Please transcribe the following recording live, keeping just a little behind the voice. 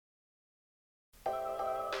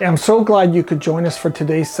Hey, I'm so glad you could join us for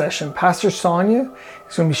today's session. Pastor Sonia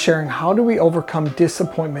is going to be sharing how do we overcome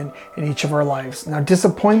disappointment in each of our lives. Now,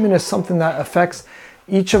 disappointment is something that affects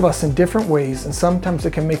each of us in different ways, and sometimes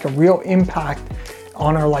it can make a real impact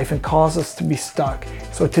on our life and cause us to be stuck.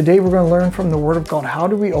 So today we're going to learn from the Word of God, how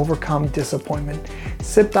do we overcome disappointment?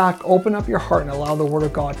 Sit back, open up your heart, and allow the Word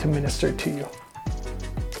of God to minister to you.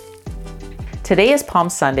 Today is Palm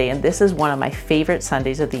Sunday, and this is one of my favorite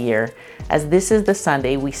Sundays of the year, as this is the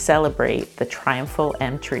Sunday we celebrate the triumphal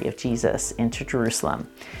entry of Jesus into Jerusalem.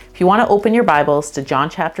 If you want to open your Bibles to John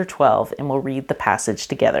chapter 12, and we'll read the passage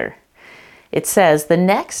together. It says, "The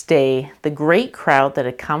next day, the great crowd that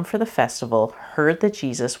had come for the festival heard that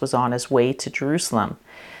Jesus was on his way to Jerusalem.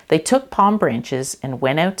 They took palm branches and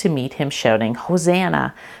went out to meet him, shouting,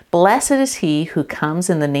 'Hosanna! Blessed is he who comes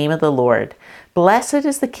in the name of the Lord. Blessed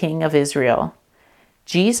is the King of Israel.'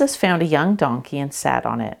 Jesus found a young donkey and sat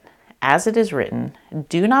on it. As it is written,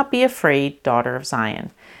 'Do not be afraid, daughter of Zion.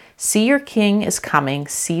 See, your king is coming,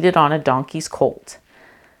 seated on a donkey's colt.'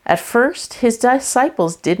 At first, his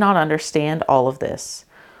disciples did not understand all of this.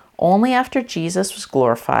 Only after Jesus was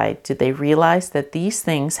glorified did they realize that these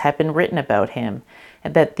things had been written about him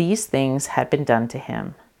and that these things had been done to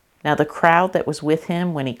him. Now the crowd that was with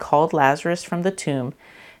him when he called Lazarus from the tomb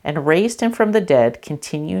and raised him from the dead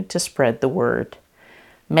continued to spread the word.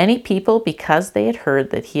 Many people, because they had heard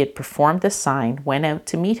that he had performed this sign, went out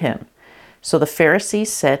to meet him. So the Pharisees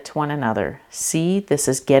said to one another, 'See, this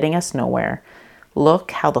is getting us nowhere.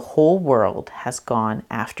 Look how the whole world has gone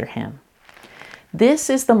after him.'" This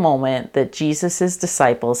is the moment that Jesus'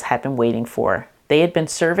 disciples had been waiting for. They had been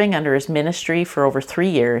serving under his ministry for over 3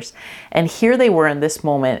 years, and here they were in this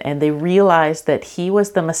moment, and they realized that he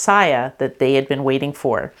was the Messiah that they had been waiting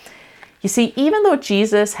for. You see, even though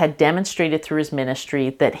Jesus had demonstrated through his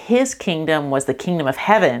ministry that his kingdom was the kingdom of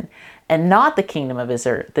heaven and not the kingdom of this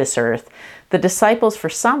earth, the disciples for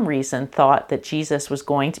some reason thought that Jesus was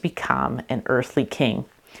going to become an earthly king.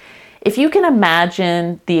 If you can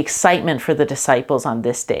imagine the excitement for the disciples on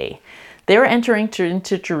this day, they were entering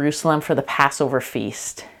into Jerusalem for the Passover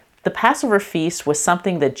feast. The Passover feast was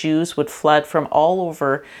something that Jews would flood from all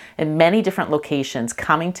over in many different locations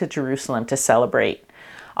coming to Jerusalem to celebrate.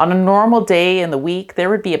 On a normal day in the week, there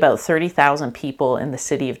would be about 30,000 people in the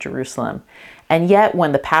city of Jerusalem. And yet,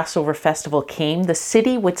 when the Passover festival came, the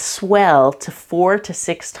city would swell to 4 to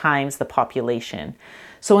 6 times the population.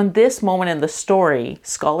 So in this moment in the story,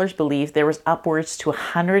 scholars believe there was upwards to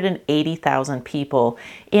 180,000 people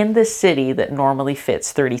in this city that normally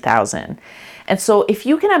fits 30,000. And so if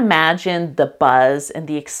you can imagine the buzz and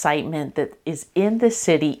the excitement that is in this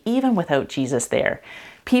city, even without Jesus there.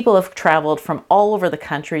 People have traveled from all over the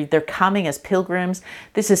country. They're coming as pilgrims.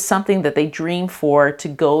 This is something that they dream for, to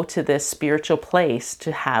go to this spiritual place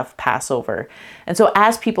to have Passover. And so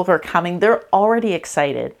as people are coming, they're already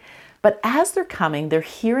excited. But as they're coming, they're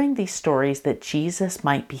hearing these stories that Jesus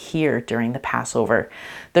might be here during the Passover.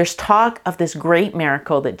 There's talk of this great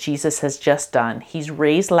miracle that Jesus has just done. He's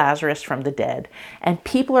raised Lazarus from the dead. And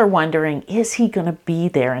people are wondering, is he going to be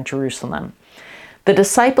there in Jerusalem? The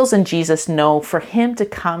disciples and Jesus know for him to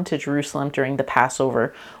come to Jerusalem during the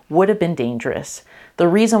Passover would have been dangerous. The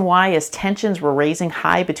reason why is tensions were raising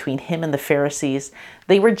high between him and the Pharisees.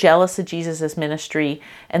 They were jealous of Jesus' ministry,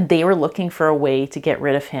 and they were looking for a way to get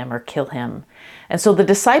rid of him or kill him. And so the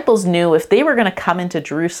disciples knew if they were going to come into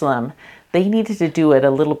Jerusalem, they needed to do it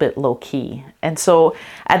a little bit low-key. And so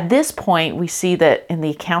at this point, we see that in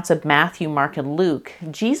the accounts of Matthew, Mark, and Luke,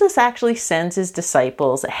 Jesus actually sends his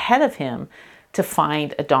disciples ahead of him to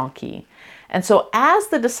find a donkey. And so as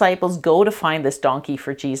the disciples go to find this donkey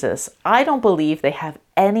for Jesus, I don't believe they have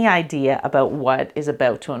any idea about what is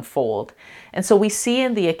about to unfold. And so we see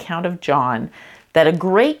in the account of John that a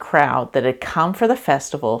great crowd that had come for the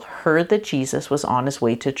festival heard that Jesus was on his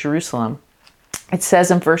way to Jerusalem. It says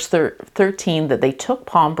in verse 13 that they took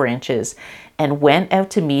palm branches and went out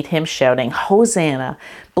to meet him, shouting, "Hosanna!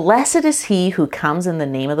 Blessed is he who comes in the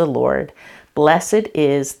name of the Lord. Blessed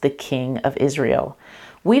is the King of Israel."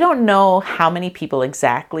 We don't know how many people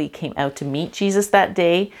exactly came out to meet Jesus that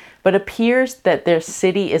day, but it appears that their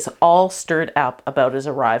city is all stirred up about his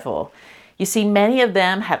arrival. You see, many of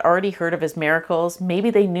them had already heard of his miracles. Maybe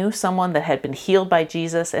they knew someone that had been healed by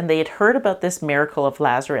Jesus, and they had heard about this miracle of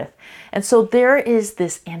Lazarus. And so there is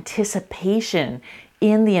this anticipation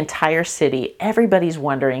in the entire city. Everybody's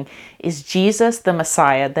wondering, is Jesus the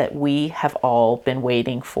Messiah that we have all been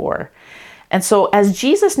waiting for? And so as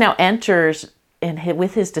Jesus now enters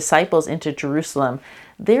with his disciples into Jerusalem,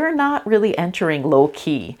 they're not really entering low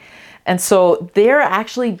key. And so they're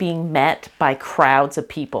actually being met by crowds of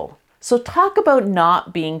people. So talk about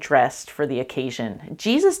not being dressed for the occasion.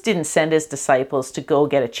 Jesus didn't send his disciples to go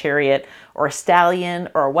get a chariot or a stallion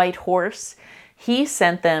or a white horse. He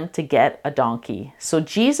sent them to get a donkey. So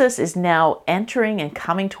Jesus is now entering and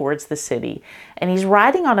coming towards the city, and he's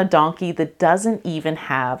riding on a donkey that doesn't even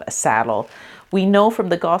have a saddle. We know from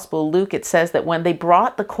the Gospel of Luke, it says that when they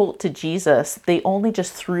brought the colt to Jesus, they only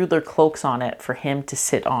just threw their cloaks on it for him to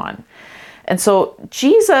sit on. And so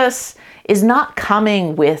Jesus is not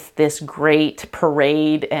coming with this great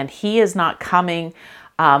parade, and he is not coming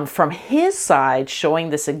from his side showing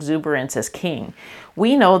this exuberance as king.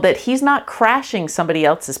 We know that he's not crashing somebody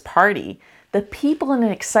else's party. The people in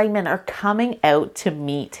excitement are coming out to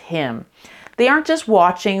meet him. They aren't just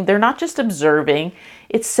watching, they're not just observing.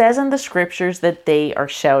 It says in the scriptures that they are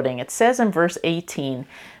shouting. It says in verse 18,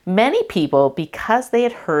 many people, because they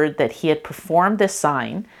had heard that he had performed this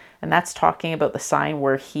sign, and that's talking about the sign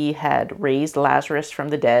where he had raised Lazarus from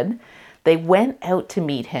the dead, they went out to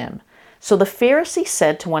meet him. So the Pharisees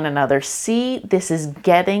said to one another, see, this is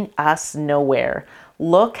getting us nowhere.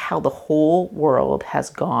 Look how the whole world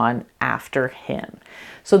has gone after him.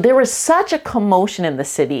 So there was such a commotion in the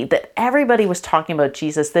city that everybody was talking about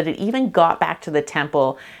Jesus that it even got back to the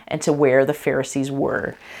temple and to where the Pharisees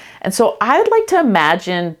were. And so I would like to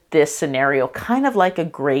imagine this scenario kind of like a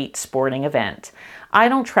great sporting event. I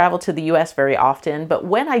don't travel to the US very often, but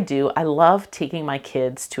when I do, I love taking my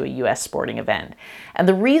kids to a US sporting event. And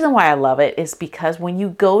the reason why I love it is because when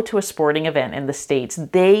you go to a sporting event in the States,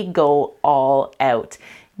 they go all out.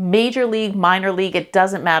 Major league, minor league, it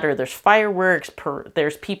doesn't matter. There's fireworks,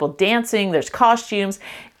 there's people dancing, there's costumes.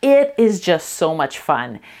 It is just so much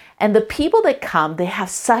fun. And the people that come, they have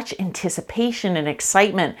such anticipation and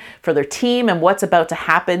excitement for their team and what's about to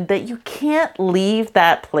happen that you can't leave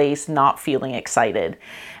that place not feeling excited.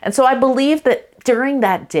 And so I believe that during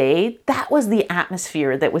that day, that was the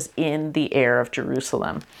atmosphere that was in the air of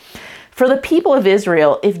Jerusalem. For the people of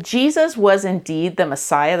Israel, if Jesus was indeed the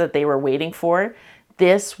Messiah that they were waiting for,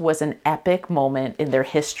 this was an epic moment in their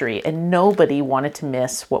history, and nobody wanted to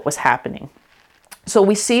miss what was happening. So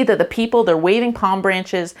we see that the people, they're waving palm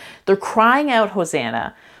branches, they're crying out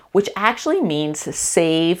Hosanna, which actually means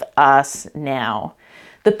save us now.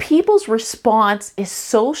 The people's response is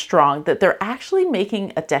so strong that they're actually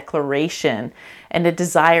making a declaration and a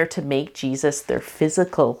desire to make Jesus their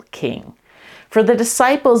physical king. For the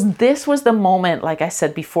disciples, this was the moment, like I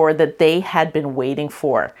said before, that they had been waiting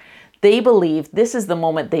for. They believe this is the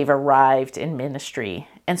moment they've arrived in ministry.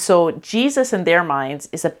 And so Jesus in their minds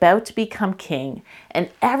is about to become king, and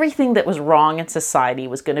everything that was wrong in society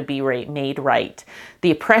was going to be made right. The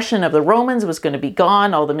oppression of the Romans was going to be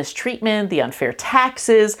gone, all the mistreatment, the unfair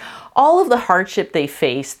taxes, all of the hardship they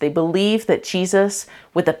faced. They believed that Jesus,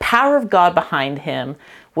 with the power of God behind him,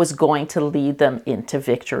 was going to lead them into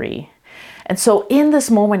victory. And so in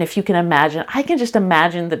this moment, if you can imagine, I can just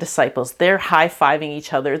imagine the disciples. They're high-fiving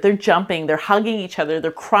each other, they're jumping, they're hugging each other,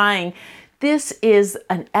 they're crying. This is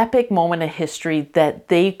an epic moment of history that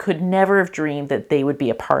they could never have dreamed that they would be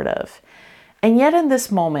a part of. And yet in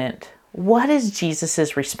this moment, what is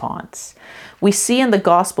Jesus' response? We see in the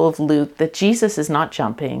Gospel of Luke that Jesus is not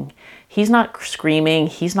jumping, he's not screaming,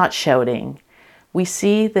 he's not shouting. We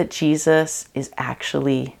see that Jesus is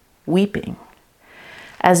actually weeping.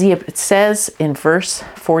 It says in verse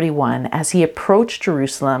 41, as he approached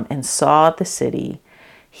Jerusalem and saw the city,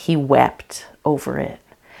 he wept over it.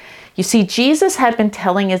 You see, Jesus had been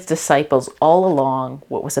telling his disciples all along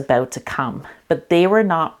what was about to come, but they were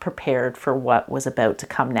not prepared for what was about to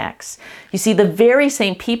come next. You see, the very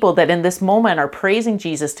same people that in this moment are praising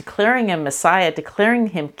Jesus, declaring him Messiah, declaring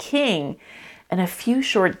him King, in a few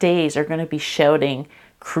short days are going to be shouting,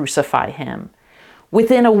 crucify him.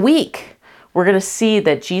 Within a week, we're going to see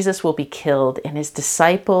that Jesus will be killed and his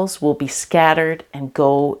disciples will be scattered and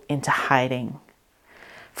go into hiding.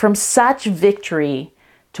 From such victory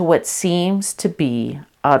to what seems to be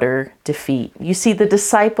utter defeat. You see, the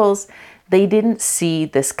disciples, they didn't see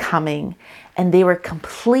this coming, and they were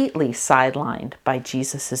completely sidelined by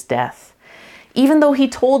Jesus' death. Even though he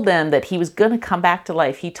told them that he was going to come back to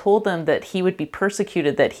life, he told them that he would be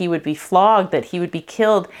persecuted, that he would be flogged, that he would be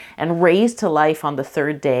killed and raised to life on the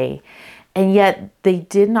third day. And yet they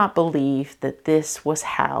did not believe that this was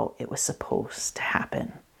how it was supposed to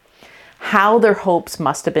happen. How their hopes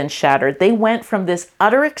must have been shattered. They went from this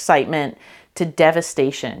utter excitement to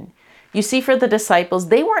devastation. You see, for the disciples,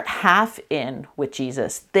 they weren't half in with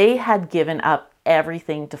Jesus. They had given up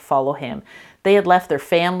everything to follow him. They had left their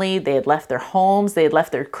family, they had left their homes, they had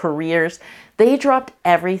left their careers. They dropped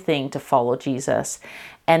everything to follow Jesus.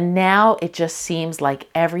 And now it just seems like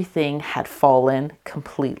everything had fallen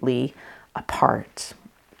completely apart.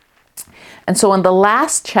 And so in the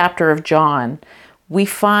last chapter of John, we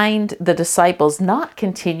find the disciples not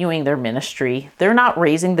continuing their ministry. They're not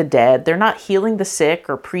raising the dead. They're not healing the sick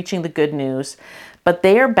or preaching the good news, but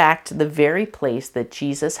they are back to the very place that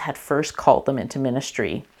Jesus had first called them into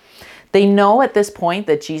ministry. They know at this point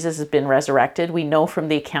that Jesus has been resurrected. We know from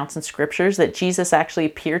the accounts in scriptures that Jesus actually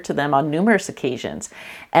appeared to them on numerous occasions.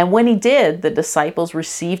 And when he did, the disciples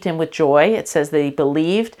received him with joy. It says they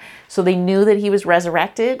believed, so they knew that he was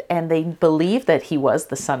resurrected, and they believed that he was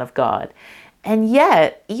the Son of God. And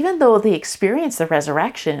yet, even though they experienced the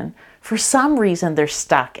resurrection, for some reason they're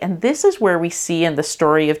stuck. And this is where we see in the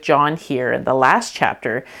story of John here in the last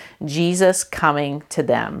chapter, Jesus coming to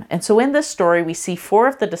them. And so in this story, we see 4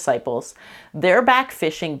 of the disciples. They're back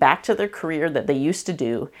fishing, back to their career that they used to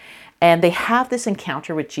do. And they have this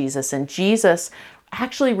encounter with Jesus. And Jesus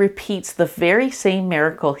actually repeats the very same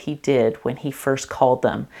miracle he did when he first called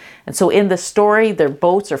them. And so in the story, their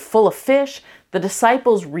boats are full of fish. The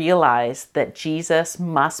disciples realize that Jesus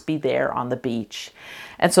must be there on the beach.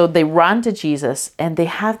 And so they run to Jesus and they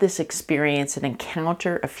have this experience, an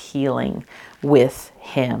encounter of healing with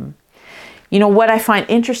him. You know, what I find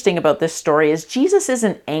interesting about this story is Jesus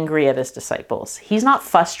isn't angry at his disciples. He's not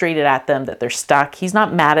frustrated at them that they're stuck. He's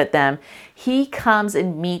not mad at them. He comes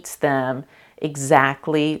and meets them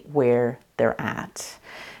exactly where they're at.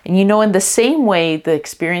 And you know, in the same way, the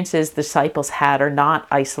experiences the disciples had are not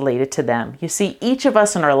isolated to them. You see, each of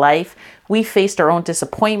us in our life, we faced our own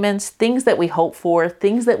disappointments, things that we hoped for,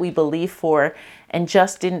 things that we believed for, and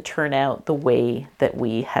just didn't turn out the way that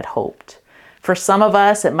we had hoped. For some of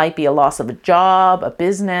us, it might be a loss of a job, a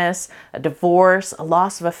business, a divorce, a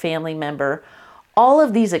loss of a family member. All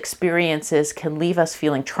of these experiences can leave us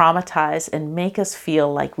feeling traumatized and make us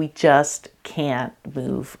feel like we just can't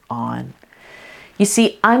move on. You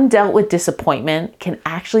see, undealt with disappointment can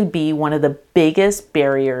actually be one of the biggest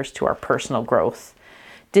barriers to our personal growth.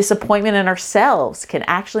 Disappointment in ourselves can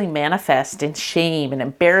actually manifest in shame and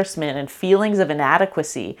embarrassment and feelings of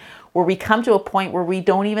inadequacy, where we come to a point where we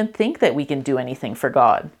don't even think that we can do anything for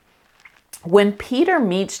God. When Peter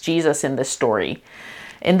meets Jesus in this story,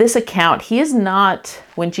 in this account, he is not,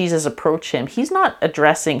 when Jesus approached him, he's not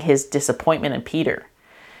addressing his disappointment in Peter.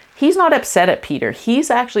 He's not upset at Peter.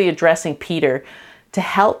 He's actually addressing Peter to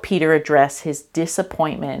help Peter address his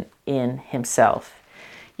disappointment in himself.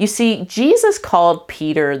 You see, Jesus called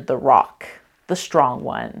Peter the rock, the strong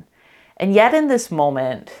one. And yet in this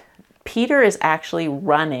moment, Peter is actually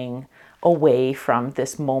running away from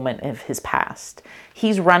this moment of his past.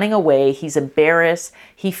 He's running away. He's embarrassed.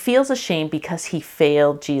 He feels ashamed because he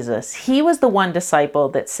failed Jesus. He was the one disciple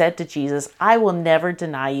that said to Jesus, "I will never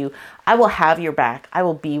deny you. I will have your back. I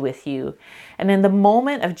will be with you." And in the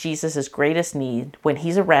moment of Jesus' greatest need, when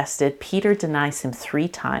he's arrested, Peter denies him 3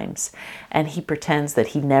 times, and he pretends that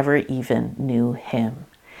he never even knew him.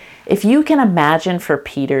 If you can imagine for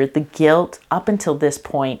Peter the guilt up until this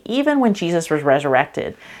point, even when Jesus was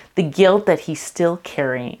resurrected, the guilt that he's still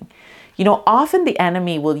carrying. You know, often the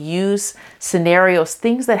enemy will use scenarios,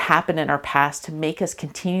 things that happen in our past to make us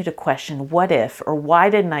continue to question, what if, or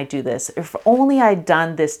why didn't I do this? If only I'd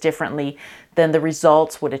done this differently, then the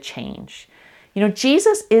results would have changed. You know,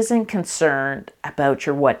 Jesus isn't concerned about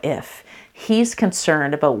your what if. He's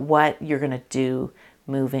concerned about what you're going to do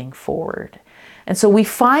moving forward. And so we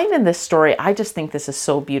find in this story, I just think this is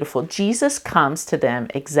so beautiful. Jesus comes to them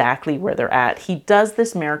exactly where they're at. He does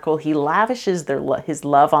this miracle. He lavishes his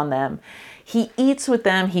love on them. He eats with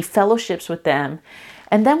them. He fellowships with them.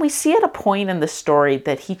 And then we see at a point in the story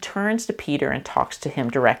that he turns to Peter and talks to him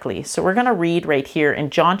directly. So we're going to read right here in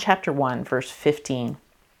John chapter 1, verse 15.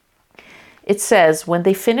 It says, "When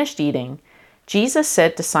they finished eating, Jesus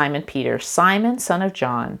said to Simon Peter, 'Simon, son of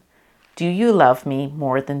John, do you love me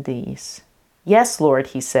more than these?' 'Yes, Lord,'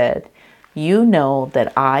 he said, 'you know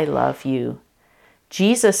that I love you.'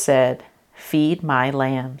 Jesus said, 'Feed my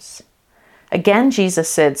lambs.' Again, Jesus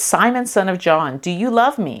said, 'Simon, son of John, do you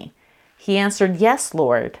love me?' He answered, 'Yes,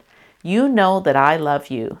 Lord, you know that I love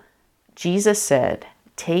you.' Jesus said,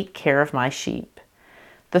 'Take care of my sheep.'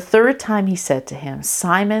 The 3rd time he said to him,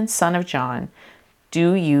 'Simon, son of John,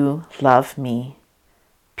 do you love me?'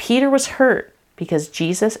 Peter was hurt because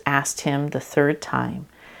Jesus asked him the 3rd time,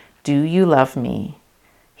 'Do you love me?'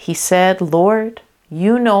 He said, 'Lord,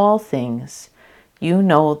 you know all things. You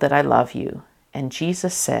know that I love you.' And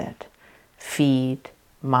Jesus said, 'Feed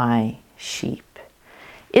my sheep.'"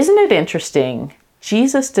 Isn't it interesting?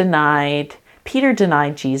 Peter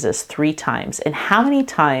denied Jesus 3 times. And how many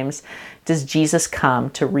times does Jesus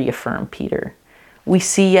come to reaffirm Peter? We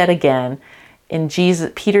see yet again in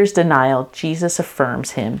Peter's denial, Jesus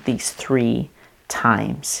affirms him these 3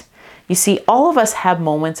 times. You see, all of us have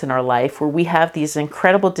moments in our life where we have these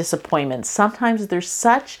incredible disappointments. Sometimes there's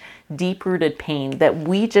such deep-rooted pain that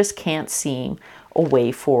we just can't see a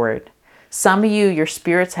way forward. Some of you, your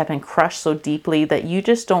spirits have been crushed so deeply that you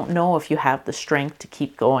just don't know if you have the strength to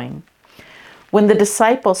keep going. When the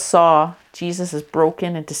disciples saw Jesus'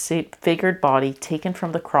 broken and disfigured body taken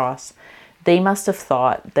from the cross, they must have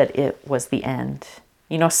thought that it was the end.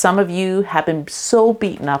 You know, some of you have been so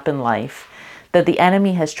beaten up in life that the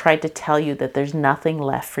enemy has tried to tell you that there's nothing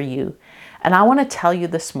left for you. And I want to tell you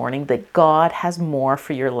this morning that God has more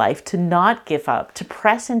for your life, to not give up, to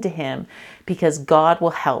press into Him, because God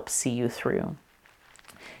will help see you through.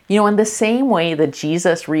 You know, in the same way that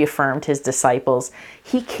Jesus reaffirmed His disciples,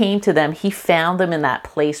 He came to them, He found them in that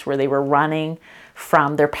place where they were running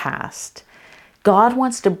from their past. God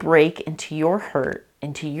wants to break into your hurt,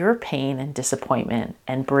 into your pain and disappointment,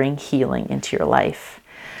 and bring healing into your life.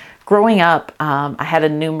 Growing up, I had a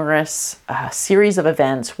numerous series of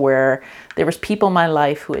events where there was people in my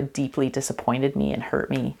life who had deeply disappointed me and hurt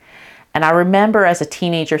me. And I remember as a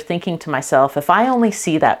teenager thinking to myself, if I only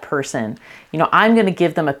see that person, you know, I'm going to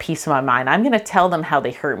give them a piece of my mind. I'm going to tell them how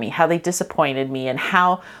they hurt me, how they disappointed me, and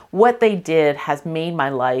how what they did has made my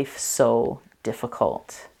life so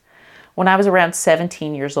difficult. When I was around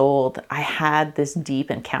 17 years old, I had this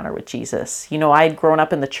deep encounter with Jesus. You know, I had grown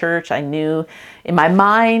up in the church. I knew in my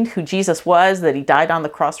mind who Jesus was, that He died on the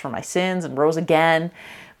cross for my sins and rose again.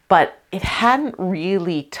 But it hadn't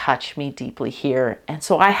really touched me deeply here. And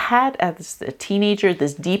so I had, as a teenager,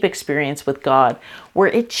 this deep experience with God where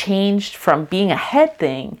it changed from being a head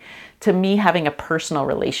thing to me having a personal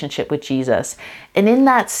relationship with Jesus. And in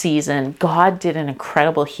that season, God did an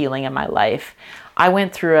incredible healing in my life. I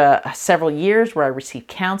went through several years where I received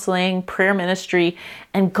counseling, prayer ministry,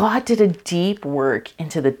 and God did a deep work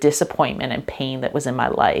into the disappointment and pain that was in my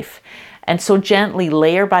life. And so gently,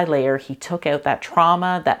 layer by layer, He took out that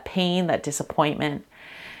trauma, that pain, that disappointment.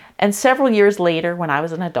 And several years later, when I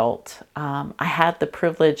was an adult, I had the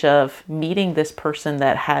privilege of meeting this person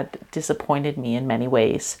that had disappointed me in many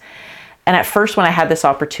ways. And at first, when I had this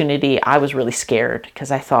opportunity, I was really scared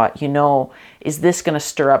because I thought, you know, is this going to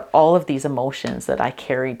stir up all of these emotions that I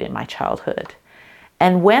carried in my childhood?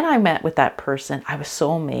 And when I met with that person, I was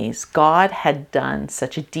so amazed. God had done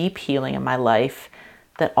such a deep healing in my life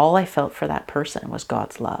that all I felt for that person was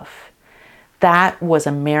God's love. That was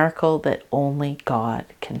a miracle that only God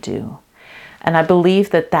can do. And I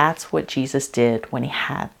believe that that's what Jesus did when He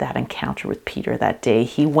had that encounter with Peter that day.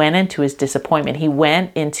 He went into his disappointment. He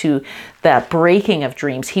went into that breaking of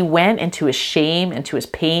dreams. He went into his shame, into his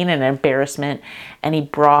pain and embarrassment, and He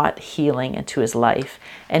brought healing into his life.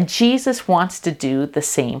 And Jesus wants to do the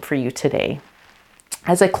same for you today.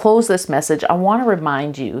 As I close this message, I want to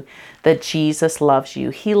remind you that Jesus loves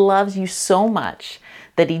you. He loves you so much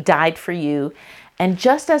that He died for you. And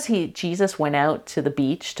just as Jesus went out to the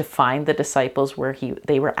beach to find the disciples where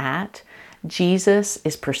they were at, Jesus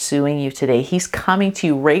is pursuing you today. He's coming to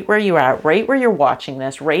you right where you're at, right where you're watching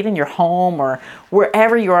this, right in your home or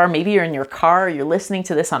wherever you are. Maybe you're in your car, or you're listening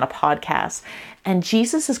to this on a podcast. And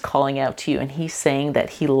Jesus is calling out to you, and He's saying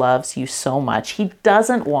that He loves you so much. He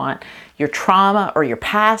doesn't want your trauma or your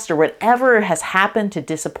past or whatever has happened to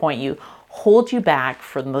disappoint you, hold you back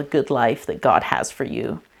from the good life that God has for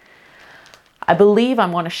you. I believe I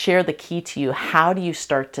want to share the key to you. How do you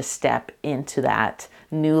start to step into that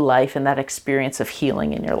new life and that experience of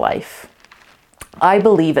healing in your life? I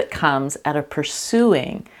believe it comes out of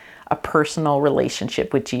pursuing a personal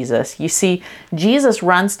relationship with Jesus. You see, Jesus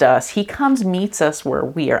runs to us. He comes, meets us where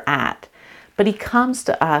we are at, but He comes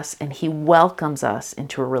to us and He welcomes us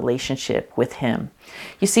into a relationship with Him.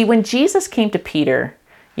 You see, when Jesus came to Peter,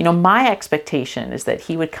 you know, my expectation is that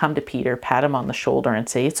He would come to Peter, pat him on the shoulder and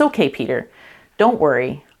say, "It's okay, Peter. Don't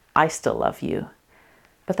worry, I still love you."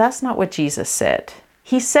 But that's not what Jesus said.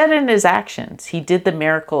 He said in His actions. He did the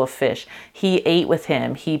miracle of fish. He ate with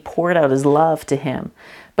him. He poured out His love to him.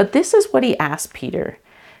 But this is what He asked Peter,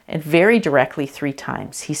 and very directly 3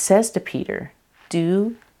 times. He says to Peter,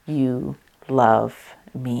 "Do you love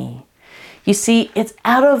me?" You see, it's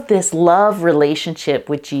out of this love relationship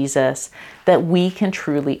with Jesus that we can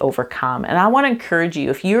truly overcome. And I want to encourage you,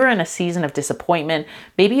 if you're in a season of disappointment,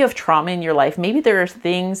 maybe you have trauma in your life, maybe there are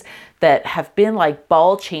things that have been like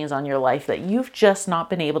ball chains on your life that you've just not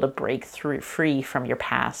been able to break through free from your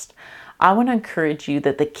past. I want to encourage you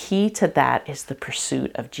that the key to that is the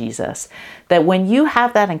pursuit of Jesus. That when you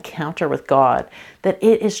have that encounter with God, that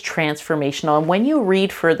it is transformational. And when you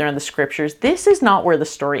read further in the scriptures, this is not where the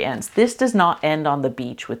story ends. This does not end on the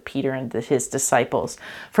beach with Peter and his disciples.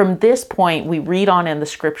 From this point, we read on in the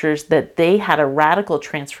scriptures that they had a radical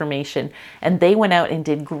transformation and they went out and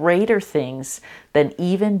did greater things than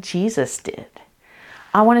even Jesus did.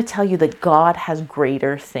 I want to tell you that God has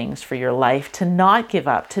greater things for your life, to not give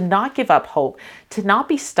up hope, to not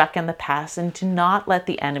be stuck in the past, and to not let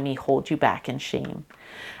the enemy hold you back in shame.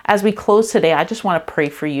 As we close today, I just want to pray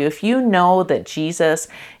for you. If you know that Jesus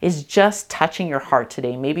is just touching your heart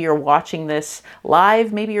today, maybe you're watching this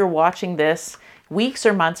live, maybe you're watching this weeks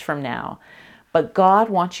or months from now, but God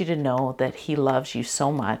wants you to know that He loves you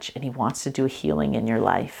so much and He wants to do healing in your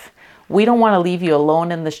life. We don't want to leave you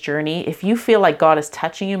alone in this journey. If you feel like God is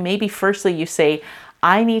touching you, maybe firstly you say,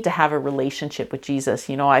 I need to have a relationship with Jesus.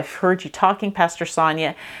 You know, I've heard you talking, Pastor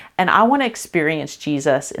Sonia, and I want to experience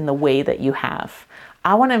Jesus in the way that you have.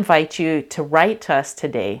 I want to invite you to write to us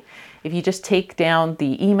today. If you just take down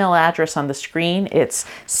the email address on the screen, it's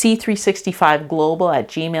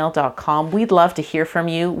c365global@gmail.com. We'd love to hear from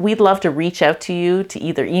you. We'd love to reach out to you, to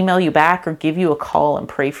either email you back or give you a call and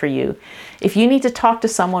pray for you. If you need to talk to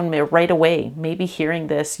someone right away, maybe hearing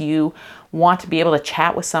this, you want to be able to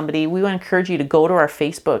chat with somebody, we would encourage you to go to our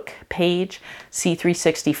Facebook page,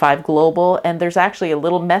 C365 Global, and there's actually a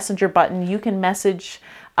little messenger button. You can message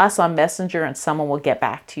us on Messenger and someone will get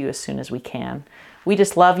back to you as soon as we can. We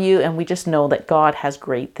just love you and we just know that God has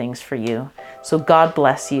great things for you. So God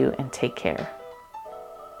bless you and take care.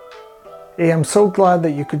 Hey, I'm so glad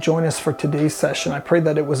that you could join us for today's session. I pray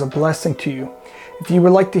that it was a blessing to you. If you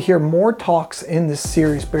would like to hear more talks in this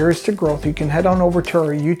series, Barriers to Growth, you can head on over to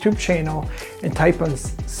our YouTube channel and type on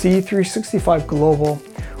C365 Global,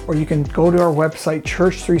 or you can go to our website,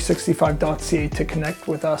 church365.ca, to connect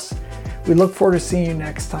with us. We look forward to seeing you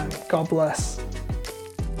next time. God bless.